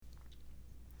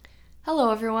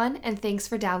Hello everyone, and thanks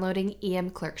for downloading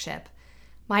EM Clerkship.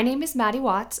 My name is Maddie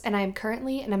Watts, and I am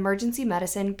currently an emergency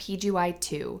medicine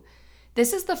PGY2.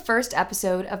 This is the first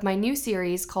episode of my new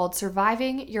series called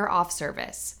Surviving Your Off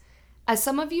Service. As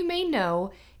some of you may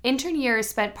know, intern year is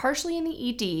spent partially in the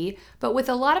ED, but with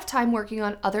a lot of time working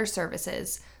on other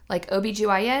services like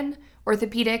OBGYN,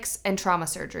 orthopedics, and trauma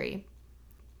surgery.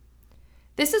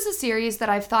 This is a series that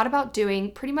I've thought about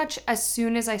doing pretty much as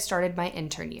soon as I started my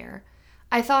intern year.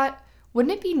 I thought,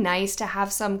 wouldn't it be nice to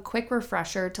have some quick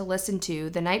refresher to listen to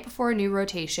the night before a new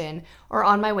rotation or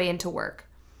on my way into work?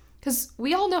 Because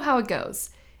we all know how it goes.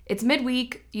 It's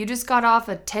midweek, you just got off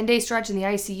a 10-day stretch in the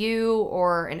ICU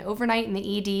or an overnight in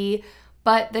the ED,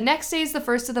 but the next day is the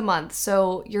first of the month,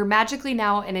 so you're magically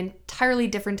now an entirely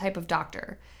different type of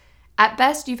doctor. At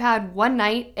best, you've had one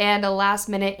night and a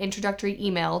last-minute introductory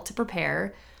email to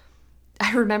prepare.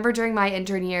 I remember during my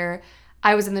intern year,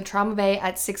 I was in the trauma bay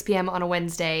at 6 p.m. on a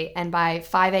Wednesday, and by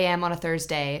 5 a.m. on a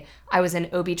Thursday, I was in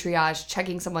OB triage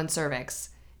checking someone's cervix.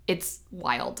 It's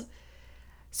wild.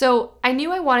 So I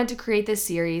knew I wanted to create this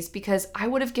series because I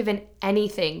would have given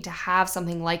anything to have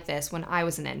something like this when I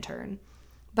was an intern.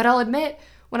 But I'll admit,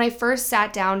 when I first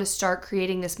sat down to start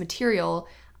creating this material,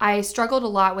 I struggled a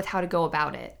lot with how to go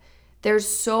about it. There's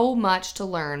so much to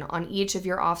learn on each of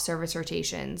your off-service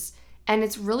rotations, and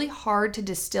it's really hard to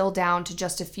distill down to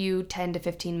just a few 10 to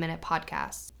 15 minute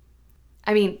podcasts.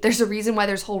 I mean, there's a reason why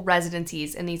there's whole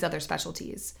residencies in these other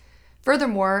specialties.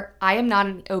 Furthermore, I am not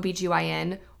an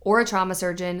OBGYN or a trauma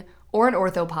surgeon or an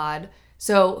orthopod,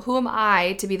 so who am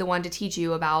I to be the one to teach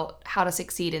you about how to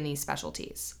succeed in these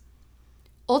specialties?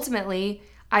 Ultimately,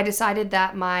 I decided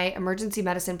that my emergency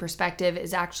medicine perspective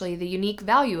is actually the unique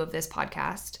value of this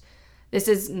podcast. This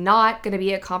is not going to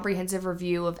be a comprehensive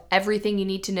review of everything you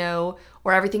need to know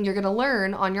or everything you're going to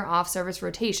learn on your off-service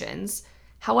rotations.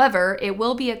 However, it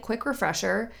will be a quick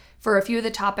refresher for a few of the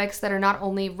topics that are not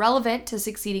only relevant to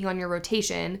succeeding on your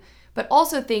rotation, but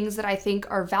also things that I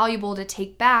think are valuable to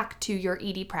take back to your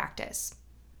ED practice.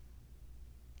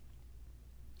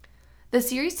 The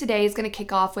series today is going to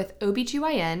kick off with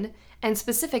OBGYN and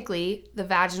specifically the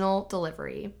vaginal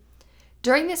delivery.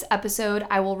 During this episode,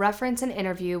 I will reference an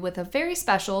interview with a very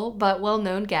special but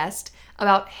well-known guest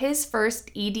about his first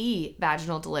ED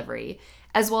vaginal delivery,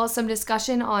 as well as some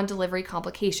discussion on delivery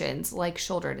complications like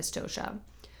shoulder dystocia.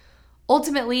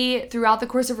 Ultimately, throughout the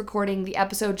course of recording, the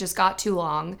episode just got too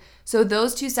long, so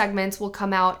those two segments will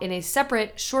come out in a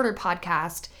separate, shorter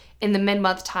podcast in the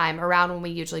mid-month time around when we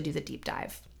usually do the deep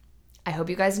dive. I hope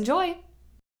you guys enjoy!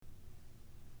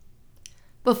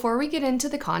 Before we get into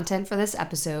the content for this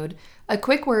episode, a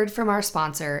quick word from our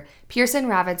sponsor, Pearson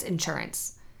Ravitz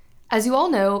Insurance. As you all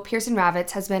know, Pearson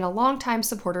Ravitz has been a longtime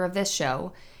supporter of this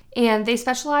show, and they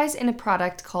specialize in a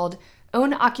product called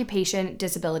Own Occupation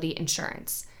Disability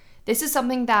Insurance. This is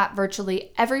something that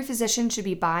virtually every physician should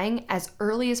be buying as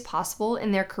early as possible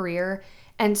in their career,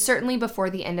 and certainly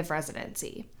before the end of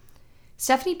residency.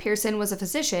 Stephanie Pearson was a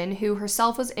physician who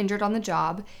herself was injured on the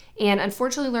job and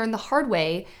unfortunately learned the hard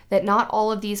way that not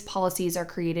all of these policies are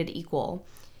created equal.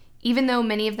 Even though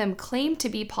many of them claim to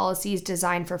be policies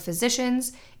designed for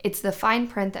physicians, it's the fine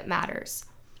print that matters.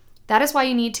 That is why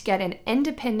you need to get an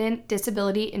independent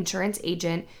disability insurance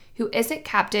agent who isn't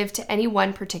captive to any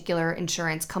one particular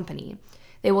insurance company.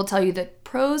 They will tell you the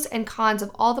pros and cons of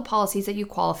all the policies that you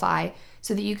qualify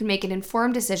so that you can make an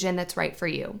informed decision that's right for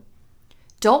you.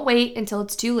 Don't wait until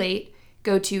it's too late.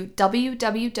 Go to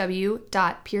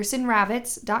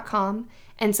www.pearsonravitz.com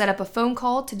and set up a phone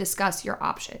call to discuss your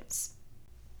options.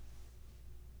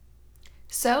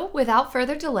 So, without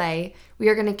further delay, we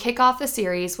are going to kick off the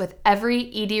series with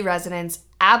every ED resident's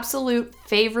absolute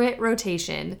favorite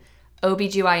rotation,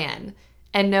 OBGYN.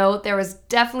 And no, there was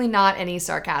definitely not any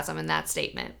sarcasm in that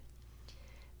statement.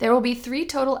 There will be 3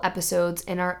 total episodes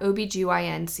in our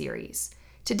OBGYN series.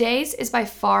 Today's is by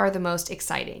far the most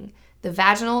exciting, the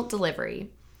vaginal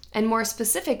delivery, and more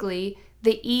specifically,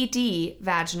 the ED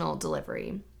vaginal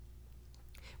delivery.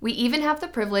 We even have the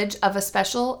privilege of a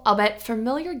special, albeit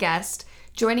familiar guest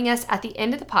joining us at the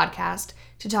end of the podcast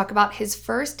to talk about his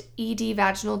first ED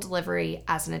vaginal delivery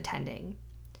as an attending.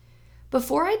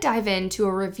 Before I dive into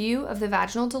a review of the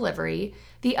vaginal delivery,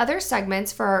 the other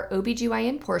segments for our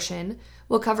OBGYN portion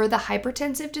will cover the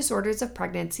hypertensive disorders of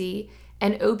pregnancy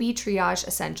and OB triage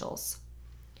essentials.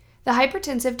 The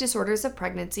hypertensive disorders of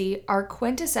pregnancy are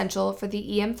quintessential for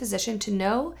the EM physician to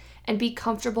know and be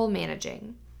comfortable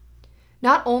managing.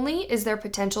 Not only is there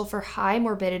potential for high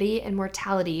morbidity and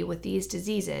mortality with these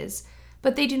diseases,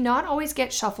 but they do not always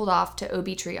get shuffled off to OB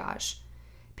triage.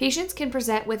 Patients can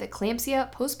present with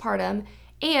eclampsia postpartum,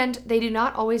 and they do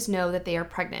not always know that they are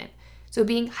pregnant. so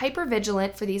being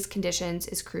hypervigilant for these conditions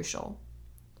is crucial.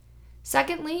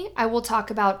 Secondly, I will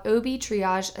talk about OB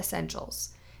triage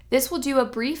essentials. This will do a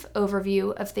brief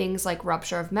overview of things like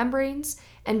rupture of membranes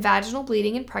and vaginal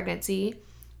bleeding in pregnancy,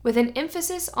 with an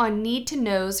emphasis on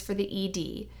need-to-knows for the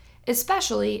ED,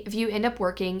 especially if you end up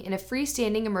working in a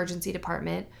freestanding emergency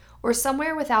department or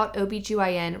somewhere without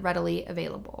OBGYN readily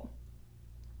available.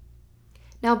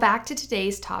 Now back to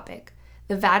today's topic,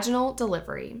 the vaginal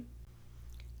delivery.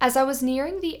 As I was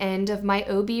nearing the end of my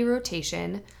OB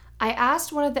rotation, I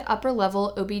asked one of the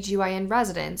upper-level OBGYN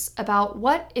residents about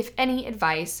what, if any,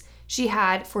 advice she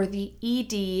had for the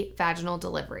ED vaginal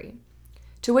delivery.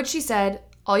 To which she said,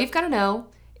 all you've got to know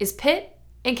is pit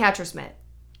and catch or smit.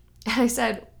 And I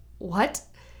said, what?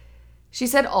 She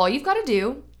said, all you've got to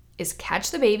do is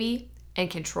catch the baby and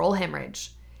control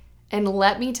hemorrhage. And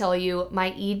let me tell you,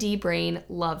 my ED brain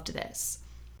loved this.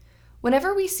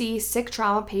 Whenever we see sick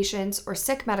trauma patients or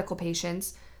sick medical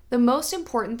patients, the most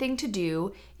important thing to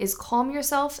do is calm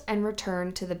yourself and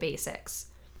return to the basics.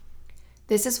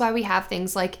 This is why we have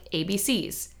things like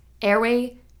ABCs,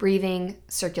 airway, breathing,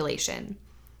 circulation.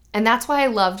 And that's why I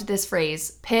loved this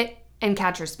phrase, pit and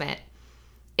catch or smit.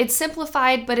 It's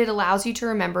simplified, but it allows you to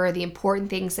remember the important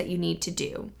things that you need to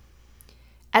do.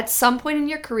 At some point in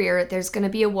your career, there's going to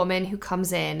be a woman who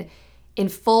comes in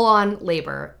full-on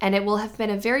labor, and it will have been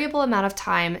a variable amount of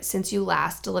time since you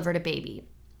last delivered a baby.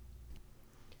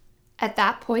 At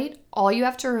that point, all you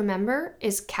have to remember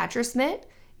is catch or smit,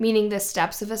 meaning the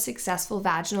steps of a successful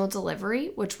vaginal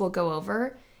delivery, which we'll go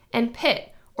over, and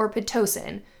pit, or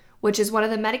Pitocin, which is one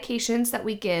of the medications that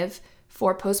we give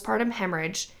for postpartum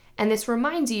hemorrhage, and this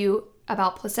reminds you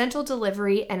about placental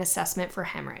delivery and assessment for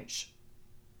hemorrhage.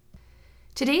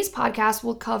 Today's podcast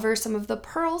will cover some of the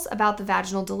pearls about the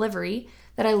vaginal delivery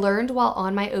that I learned while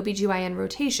on my OBGYN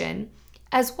rotation,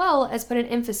 as well as put an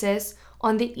emphasis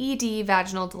on the ED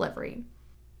vaginal delivery.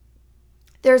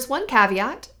 There's one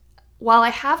caveat. While I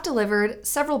have delivered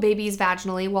several babies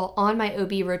vaginally while on my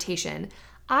OB rotation,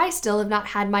 I still have not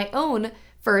had my own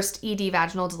first ED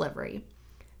vaginal delivery.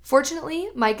 Fortunately,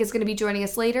 Mike is going to be joining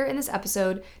us later in this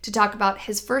episode to talk about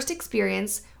his first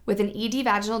experience with an ED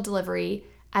vaginal delivery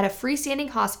at a freestanding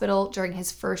hospital during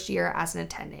his first year as an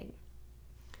attending.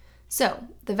 So,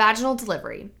 the vaginal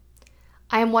delivery.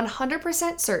 I am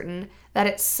 100% certain that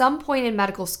at some point in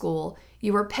medical school,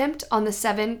 you were pimped on the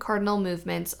 7 cardinal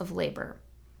movements of labor.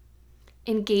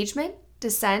 Engagement,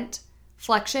 descent,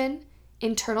 flexion,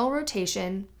 internal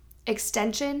rotation,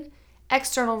 extension,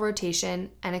 external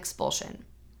rotation, and expulsion.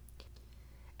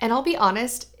 And I'll be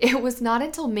honest, it was not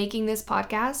until making this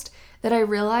podcast that I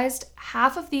realized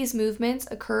half of these movements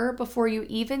occur before you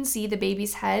even see the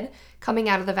baby's head coming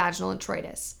out of the vaginal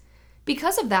introitus.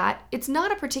 Because of that, it's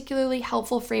not a particularly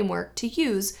helpful framework to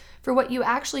use for what you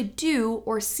actually do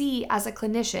or see as a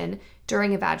clinician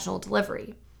during a vaginal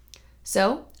delivery.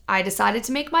 So I decided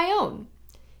to make my own.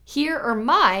 Here are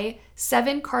my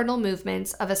 7 cardinal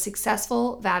movements of a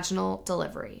successful vaginal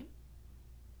delivery.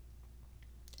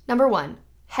 Number 1,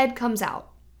 head comes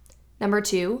out. Number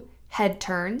 2, head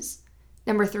turns.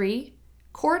 Number 3,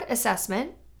 cord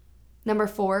assessment. Number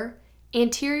 4,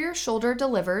 anterior shoulder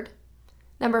delivered.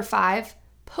 Number 5,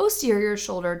 posterior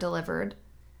shoulder delivered.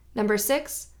 Number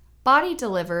 6, body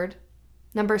delivered.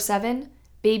 Number 7,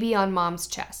 baby on mom's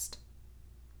chest.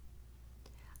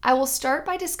 I will start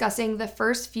by discussing the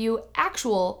first few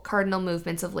actual cardinal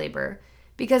movements of labor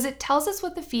because it tells us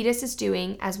what the fetus is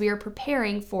doing as we are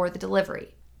preparing for the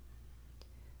delivery.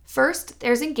 First,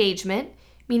 there's engagement,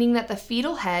 meaning that the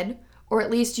fetal head, or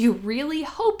at least you really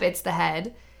hope it's the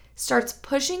head, starts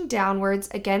pushing downwards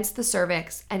against the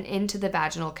cervix and into the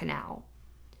vaginal canal.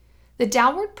 The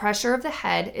downward pressure of the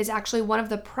head is actually one of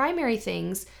the primary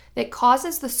things that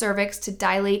causes the cervix to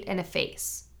dilate and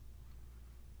efface.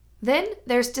 Then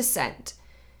there's descent.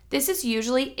 This is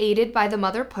usually aided by the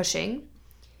mother pushing.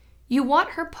 You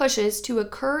want her pushes to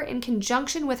occur in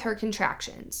conjunction with her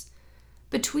contractions.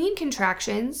 Between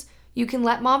contractions, you can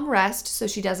let mom rest so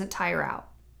she doesn't tire out.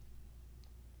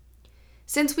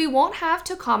 Since we won't have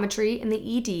tochometry in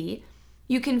the ED,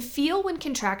 you can feel when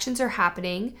contractions are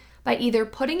happening by either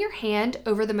putting your hand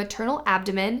over the maternal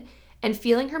abdomen and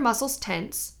feeling her muscles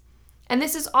tense, and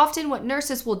this is often what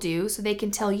nurses will do so they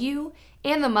can tell you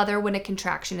and the mother when a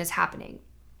contraction is happening.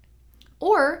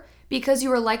 Or, because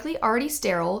you are likely already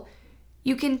sterile,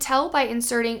 you can tell by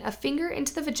inserting a finger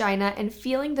into the vagina and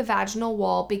feeling the vaginal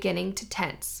wall beginning to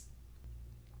tense.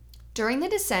 During the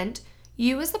descent,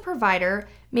 you as the provider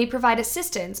may provide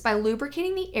assistance by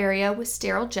lubricating the area with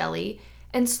sterile jelly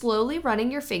and slowly running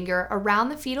your finger around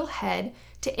the fetal head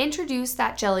to introduce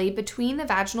that jelly between the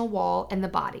vaginal wall and the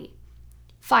body.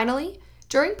 Finally,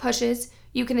 During pushes,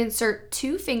 you can insert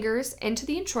 2 fingers into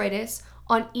the introitus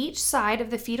on each side of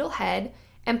the fetal head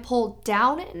and pull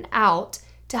down and out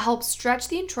to help stretch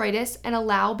the introitus and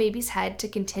allow baby's head to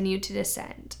continue to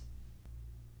descend.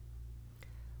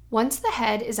 Once the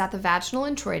head is at the vaginal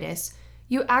introitus,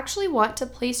 you actually want to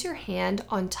place your hand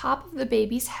on top of the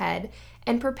baby's head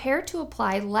and prepare to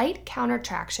apply light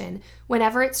countertraction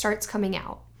whenever it starts coming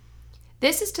out.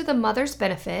 This is to the mother's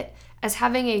benefit, as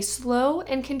having a slow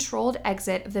and controlled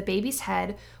exit of the baby's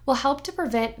head will help to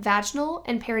prevent vaginal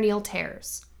and perineal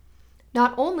tears.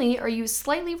 Not only are you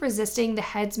slightly resisting the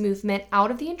head's movement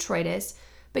out of the introitus,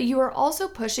 but you are also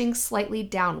pushing slightly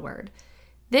downward.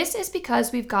 This is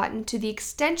because we've gotten to the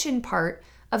extension part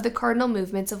of the cardinal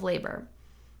movements of labor.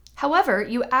 However,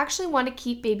 you actually want to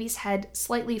keep baby's head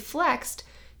slightly flexed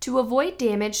to avoid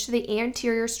damage to the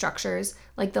anterior structures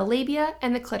like the labia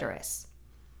and the clitoris.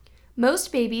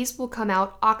 Most babies will come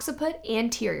out occiput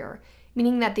anterior,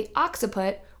 meaning that the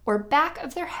occiput or back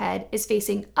of their head is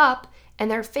facing up and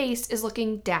their face is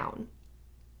looking down.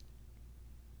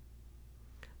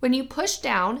 When you push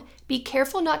down, be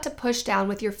careful not to push down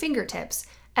with your fingertips,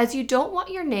 as you don't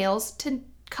want your nails to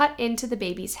cut into the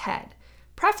baby's head.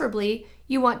 Preferably,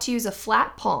 you want to use a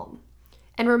flat palm.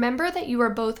 And remember that you are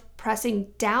both pressing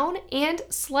down and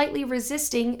slightly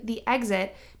resisting the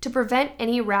exit to prevent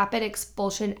any rapid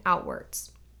expulsion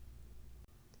outwards.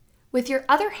 With your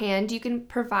other hand, you can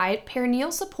provide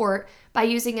perineal support by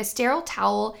using a sterile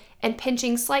towel and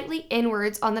pinching slightly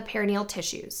inwards on the perineal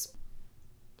tissues.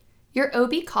 Your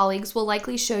OB colleagues will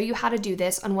likely show you how to do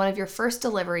this on one of your first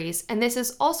deliveries, and this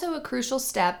is also a crucial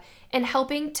step in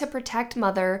helping to protect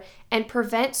mother and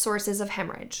prevent sources of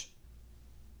hemorrhage.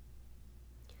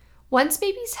 Once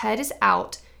baby's head is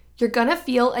out, you're gonna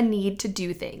feel a need to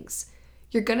do things.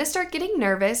 You're gonna start getting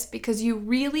nervous because you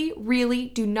really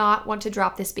do not want to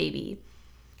drop this baby.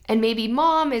 And maybe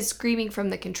mom is screaming from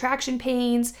the contraction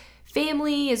pains,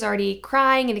 family is already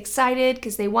crying and excited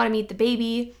because they want to meet the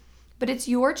baby, but it's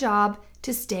your job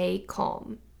to stay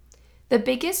calm. The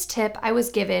biggest tip I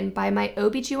was given by my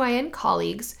OBGYN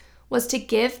colleagues was to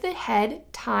give the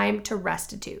head time to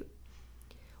restitute.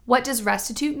 What does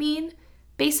restitute mean?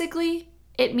 Basically,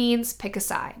 it means pick a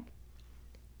side.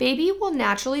 Baby will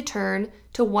naturally turn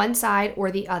to one side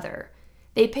or the other.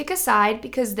 They pick a side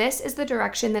because this is the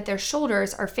direction that their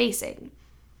shoulders are facing.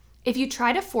 If you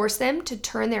try to force them to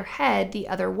turn their head the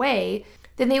other way,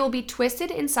 then they will be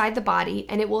twisted inside the body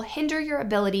and it will hinder your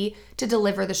ability to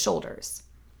deliver the shoulders.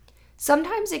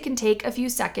 Sometimes it can take a few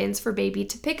seconds for baby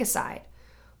to pick a side.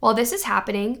 While this is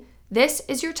happening, this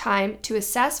is your time to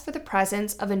assess for the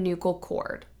presence of a nuchal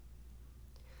cord.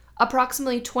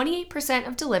 Approximately 28%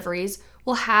 of deliveries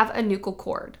will have a nuchal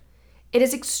cord. It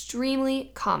is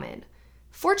extremely common.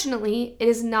 Fortunately, it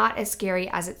is not as scary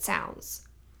as it sounds.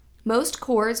 Most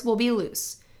cords will be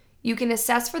loose. You can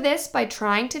assess for this by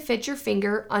trying to fit your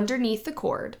finger underneath the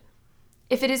cord.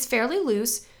 If it is fairly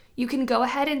loose, you can go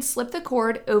ahead and slip the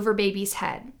cord over baby's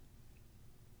head.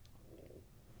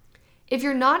 If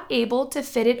you're not able to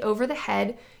fit it over the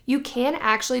head, you can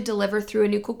actually deliver through a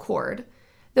nuchal cord,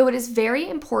 though it is very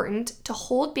important to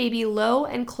hold baby low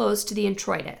and close to the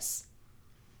introitus.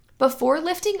 Before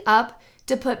lifting up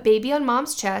to put baby on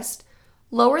mom's chest,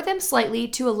 lower them slightly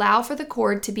to allow for the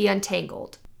cord to be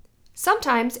untangled.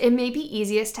 Sometimes it may be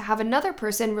easiest to have another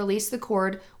person release the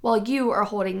cord while you are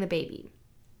holding the baby.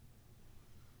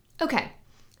 Okay,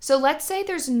 so let's say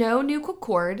there's no nuchal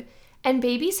cord and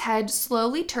baby's head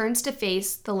slowly turns to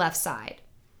face the left side.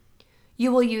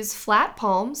 You will use flat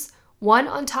palms, one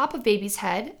on top of baby's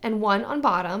head and one on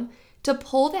bottom, to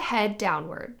pull the head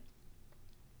downward.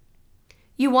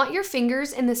 You want your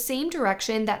fingers in the same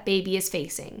direction that baby is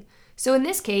facing. So in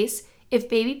this case, if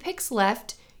baby picks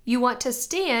left, you want to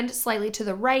stand slightly to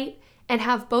the right and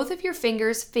have both of your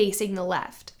fingers facing the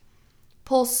left.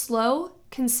 Pull slow,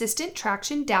 consistent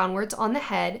traction downwards on the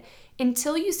head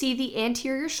until you see the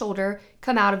anterior shoulder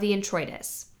come out of the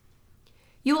introitus.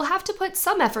 You will have to put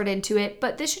some effort into it,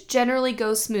 but this should generally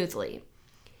go smoothly.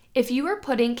 If you are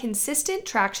putting consistent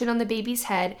traction on the baby's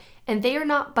head and they are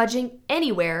not budging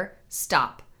anywhere,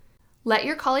 stop. Let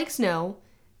your colleagues know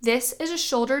this is a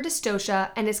shoulder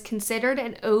dystocia and is considered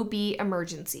an OB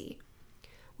emergency.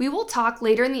 We will talk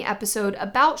later in the episode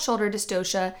about shoulder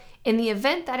dystocia in the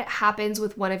event that it happens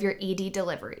with one of your ED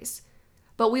deliveries,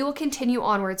 but we will continue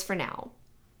onwards for now.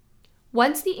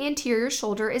 Once the anterior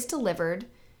shoulder is delivered,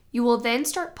 you will then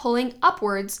start pulling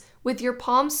upwards with your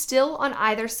palms still on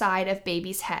either side of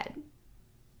baby's head.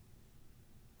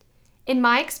 In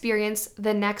my experience,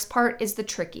 the next part is the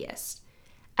trickiest.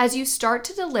 As you start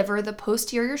to deliver the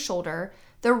posterior shoulder,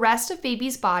 the rest of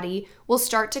baby's body will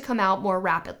start to come out more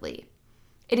rapidly.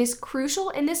 It is crucial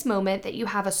in this moment that you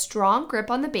have a strong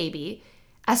grip on the baby.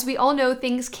 As we all know,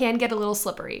 things can get a little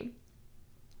slippery.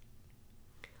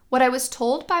 What I was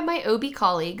told by my OB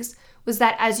colleagues was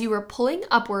that as you were pulling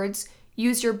upwards,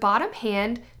 use your bottom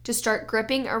hand to start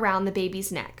gripping around the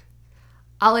baby's neck.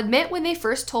 I'll admit when they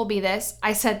first told me this,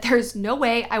 I said, there's no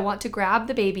way I want to grab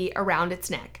the baby around its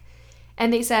neck.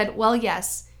 And they said, well,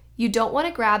 yes, you don't want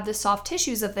to grab the soft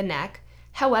tissues of the neck.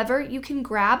 However, you can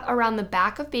grab around the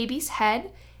back of baby's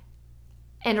head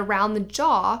and around the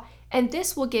jaw, and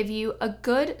this will give you a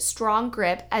good, strong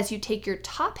grip as you take your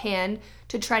top hand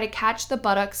to try to catch the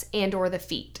buttocks and/or the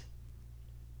feet.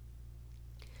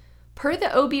 Per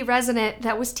the OB resident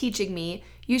that was teaching me,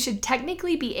 you should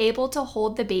technically be able to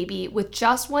hold the baby with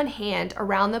just one hand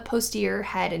around the posterior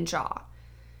head and jaw.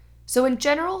 So in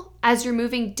general, as you're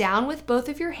moving down with both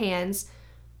of your hands,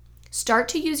 start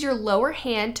to use your lower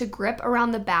hand to grip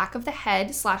around the back of the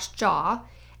head/jaw,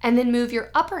 and then move your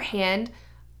upper hand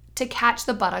to catch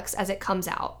the buttocks as it comes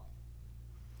out.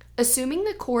 Assuming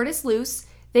the cord is loose,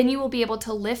 then you will be able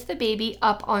to lift the baby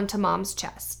up onto mom's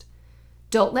chest.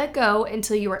 Don't let go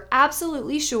until you are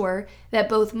absolutely sure that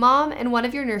both mom and one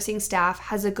of your nursing staff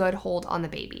has a good hold on the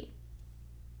baby.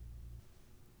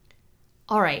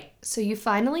 All right, so you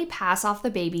finally pass off the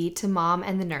baby to mom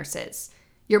and the nurses.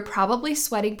 You're probably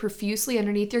sweating profusely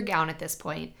underneath your gown at this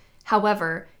point.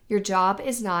 However, your job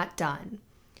is not done.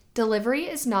 Delivery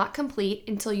is not complete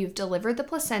until you've delivered the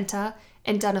placenta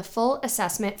and done a full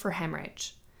assessment for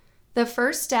hemorrhage. The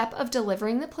first step of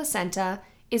delivering the placenta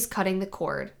is cutting the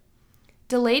cord.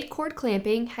 Delayed cord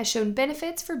clamping has shown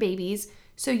benefits for babies,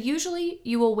 so usually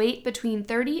you will wait between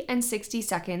 30 and 60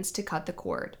 seconds to cut the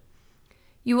cord.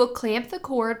 You will clamp the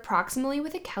cord proximally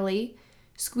with a Kelly,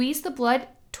 squeeze the blood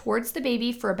towards the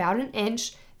baby for about an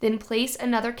inch, then place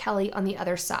another Kelly on the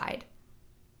other side.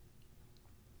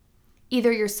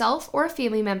 Either yourself or a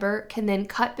family member can then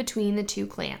cut between the two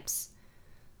clamps.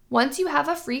 Once you have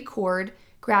a free cord,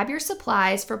 grab your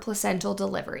supplies for placental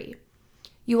delivery.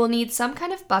 You will need some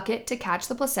kind of bucket to catch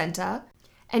the placenta,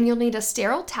 and you'll need a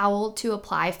sterile towel to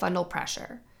apply fundal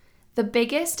pressure. The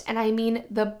biggest, and I mean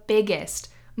the biggest,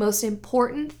 most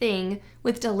important thing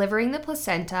with delivering the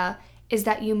placenta is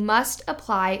that you must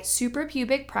apply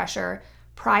suprapubic pressure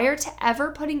prior to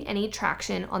ever putting any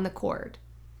traction on the cord.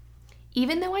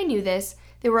 Even though I knew this,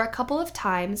 there were a couple of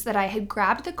times that I had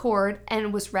grabbed the cord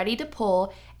and was ready to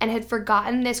pull and had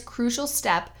forgotten this crucial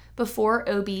step before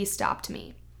OB stopped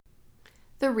me.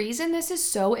 The reason this is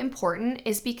so important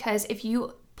is because if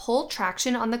you pull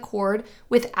traction on the cord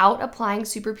without applying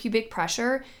suprapubic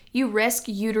pressure, you risk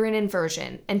uterine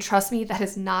inversion, and trust me, that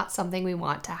is not something we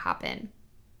want to happen.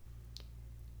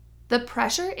 The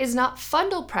pressure is not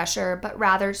fundal pressure, but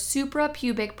rather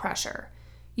suprapubic pressure.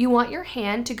 You want your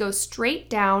hand to go straight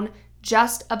down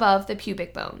just above the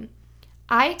pubic bone.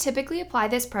 I typically apply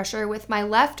this pressure with my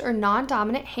left or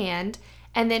non-dominant hand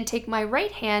and then take my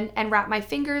right hand and wrap my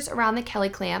fingers around the Kelly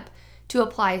clamp to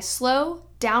apply slow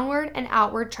downward and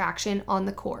outward traction on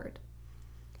the cord.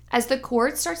 As the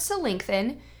cord starts to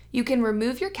lengthen, you can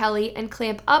remove your Kelly and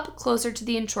clamp up closer to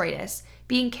the introitus,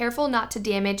 being careful not to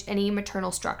damage any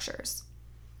maternal structures.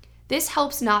 This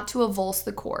helps not to avulse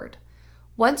the cord.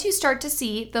 Once you start to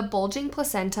see the bulging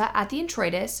placenta at the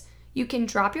introitus, you can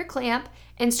drop your clamp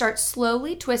and start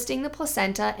slowly twisting the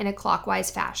placenta in a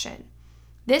clockwise fashion.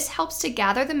 This helps to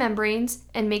gather the membranes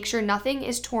and make sure nothing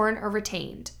is torn or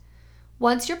retained.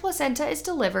 Once your placenta is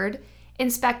delivered,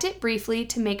 inspect it briefly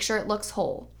to make sure it looks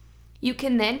whole. You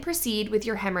can then proceed with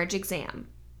your hemorrhage exam.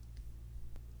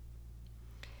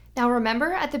 Now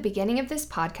remember at the beginning of this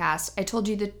podcast, I told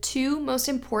you the two most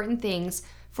important things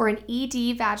for an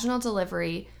ED vaginal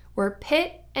delivery were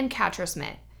pit and catrus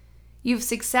mitt. You've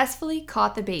successfully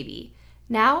caught the baby.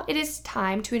 Now it is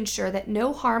time to ensure that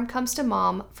no harm comes to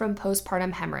mom from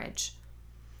postpartum hemorrhage.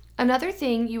 Another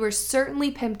thing you were certainly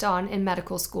pimped on in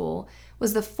medical school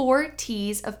was the 4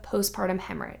 T's of postpartum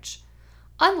hemorrhage.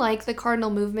 Unlike the cardinal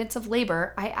movements of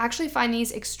labor, I actually find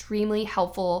these extremely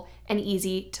helpful and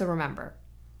easy to remember.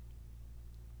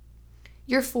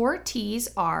 Your 4 T's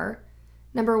are: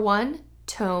 number 1,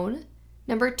 tone;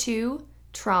 number 2,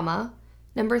 trauma;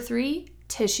 number 3,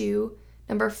 tissue;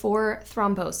 number 4,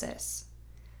 thrombosis.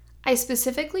 I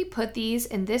specifically put these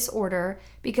in this order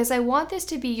because I want this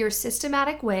to be your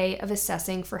systematic way of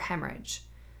assessing for hemorrhage.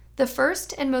 The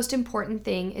first and most important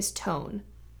thing is tone.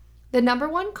 The number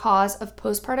 1 cause of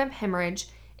postpartum hemorrhage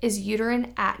is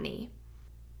uterine atony.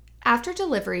 After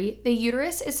delivery, the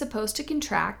uterus is supposed to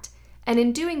contract, and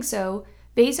in doing so,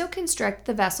 vasoconstrict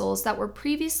the vessels that were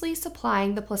previously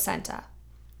supplying the placenta.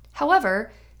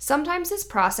 However, sometimes this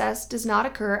process does not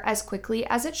occur as quickly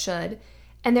as it should,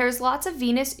 and there is lots of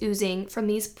venous oozing from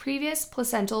these previous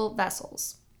placental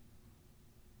vessels.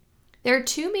 There are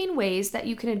two main ways that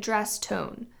you can address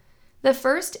tone. The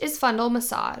first is fundal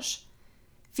massage.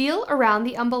 Feel around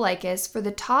the umbilicus for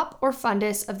the top or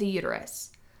fundus of the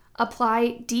uterus.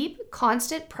 Apply deep,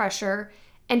 constant pressure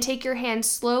and take your hand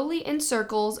slowly in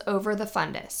circles over the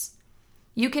fundus.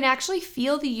 You can actually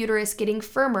feel the uterus getting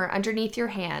firmer underneath your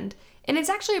hand, and it's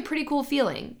actually a pretty cool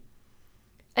feeling.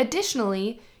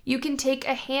 Additionally, you can take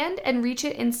a hand and reach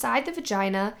it inside the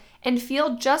vagina and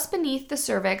feel just beneath the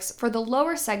cervix for the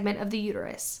lower segment of the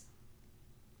uterus.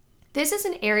 This is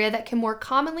an area that can more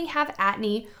commonly have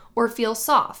atony or feel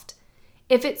soft.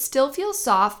 If it still feels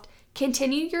soft,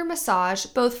 continue your massage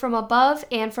both from above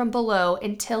and from below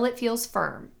until it feels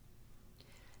firm.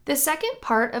 The second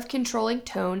part of controlling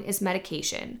tone is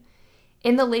medication.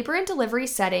 In the labor and delivery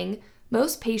setting,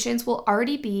 most patients will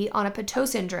already be on a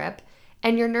Pitocin drip,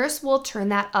 and your nurse will turn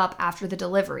that up after the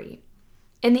delivery.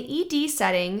 In the ED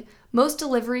setting, most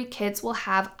delivery kits will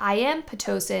have IM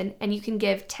Pitocin, and you can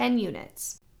give 10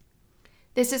 units.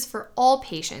 This is for all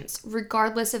patients,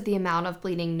 regardless of the amount of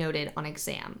bleeding noted on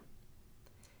exam.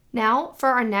 Now for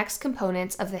our next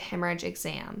components of the hemorrhage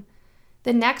exam.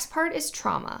 The next part is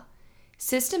trauma.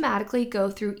 Systematically go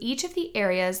through each of the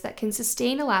areas that can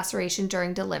sustain a laceration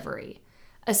during delivery.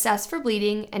 Assess for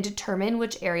bleeding and determine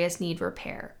which areas need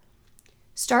repair.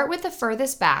 Start with the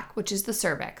furthest back, which is the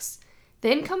cervix.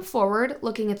 Then come forward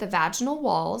looking at the vaginal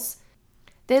walls.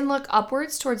 Then look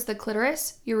upwards towards the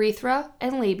clitoris, urethra,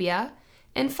 and labia.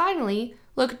 And finally,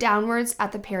 look downwards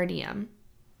at the perineum.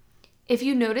 If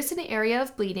you notice an area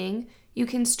of bleeding, you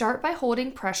can start by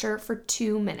holding pressure for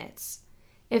 2 minutes.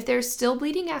 If there's still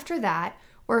bleeding after that,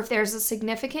 or if there's a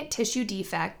significant tissue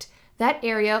defect, that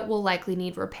area will likely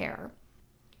need repair.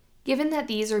 Given that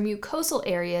these are mucosal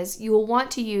areas, you will want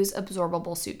to use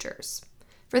absorbable sutures.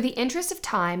 For the interest of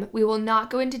time, we will not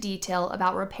go into detail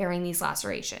about repairing these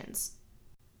lacerations.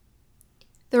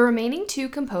 The remaining two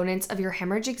components of your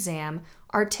hemorrhage exam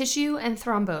are tissue and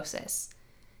thrombosis.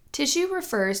 Tissue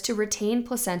refers to retained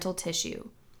placental tissue.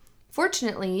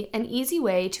 Fortunately, an easy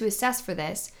way to assess for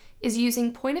this is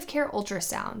using point-of-care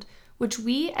ultrasound, which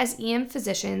we as EM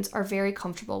physicians are very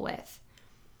comfortable with.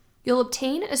 You'll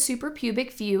obtain a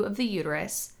suprapubic view of the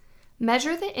uterus,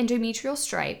 measure the endometrial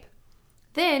stripe,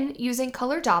 then, using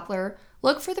color Doppler,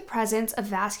 look for the presence of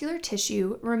vascular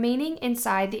tissue remaining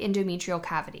inside the endometrial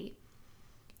cavity.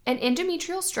 An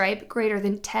endometrial stripe greater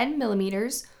than 10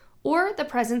 millimeters or the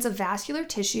presence of vascular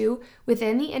tissue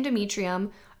within the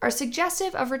endometrium are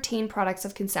suggestive of retained products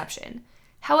of conception.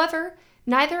 However,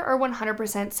 neither are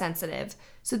 100% sensitive,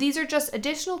 so these are just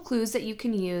additional clues that you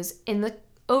can use in the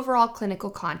overall clinical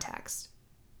context.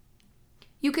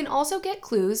 You can also get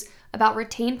clues about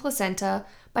retained placenta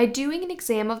by doing an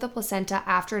exam of the placenta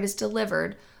after it is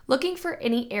delivered, looking for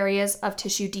any areas of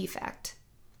tissue defect.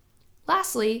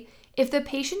 Lastly, if the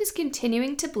patient is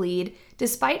continuing to bleed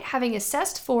despite having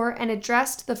assessed for and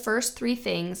addressed the first 3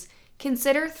 things,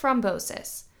 consider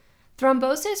thrombosis.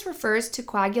 Thrombosis refers to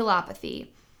coagulopathy,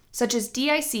 such as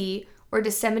DIC or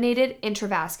disseminated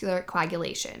intravascular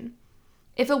coagulation.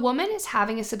 If a woman is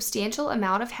having a substantial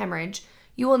amount of hemorrhage,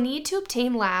 you will need to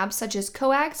obtain labs such as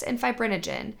coags and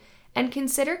fibrinogen and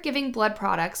consider giving blood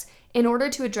products in order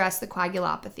to address the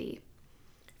coagulopathy.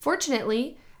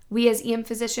 Fortunately, we as EM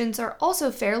physicians are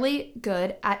also fairly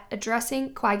good at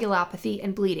addressing coagulopathy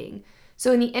and bleeding,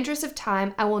 so in the interest of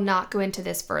time, I will not go into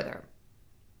this further.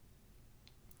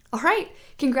 All right,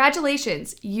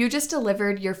 congratulations, you just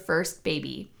delivered your first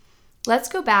baby. Let's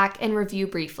go back and review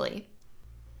briefly.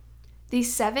 The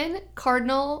 7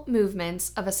 cardinal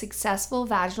movements of a successful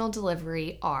vaginal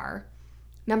delivery are: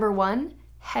 number 1,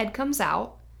 head comes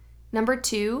out. Number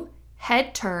 2,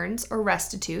 head turns or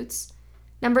restitutes.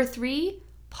 Number 3,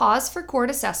 pause for cord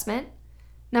assessment.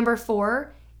 Number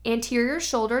 4, anterior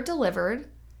shoulder delivered.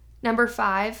 Number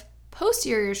 5,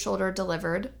 posterior shoulder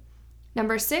delivered.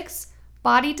 Number 6,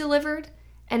 body delivered.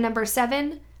 And number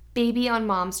 7, baby on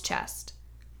mom's chest.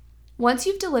 Once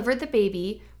you've delivered the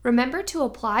baby, remember to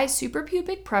apply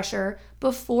suprapubic pressure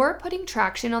before putting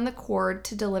traction on the cord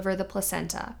to deliver the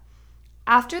placenta.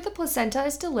 After the placenta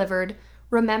is delivered,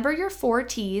 remember your 4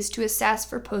 T's to assess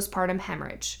for postpartum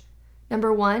hemorrhage.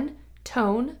 Number 1,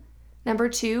 tone. Number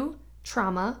 2,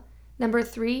 trauma. Number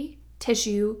 3,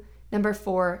 tissue. Number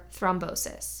 4,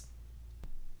 thrombosis.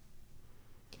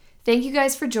 Thank you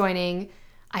guys for joining.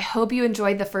 I hope you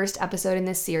enjoyed the first episode in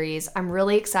this series. I'm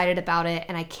really excited about it,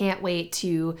 and I can't wait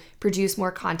to produce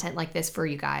more content like this for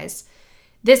you guys.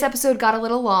 This episode got a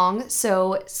little long,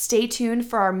 so stay tuned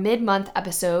for our mid-month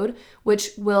episode, which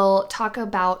will talk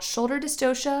about shoulder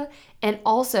dystocia and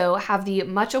also have the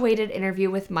much-awaited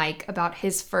interview with Mike about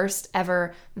his first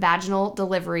ever vaginal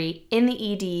delivery in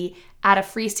the ED at a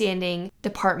freestanding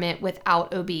department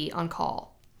without OB on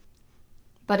call.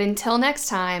 But until next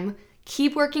time,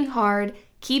 keep working hard,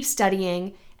 keep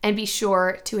studying, and be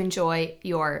sure to enjoy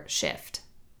your shift.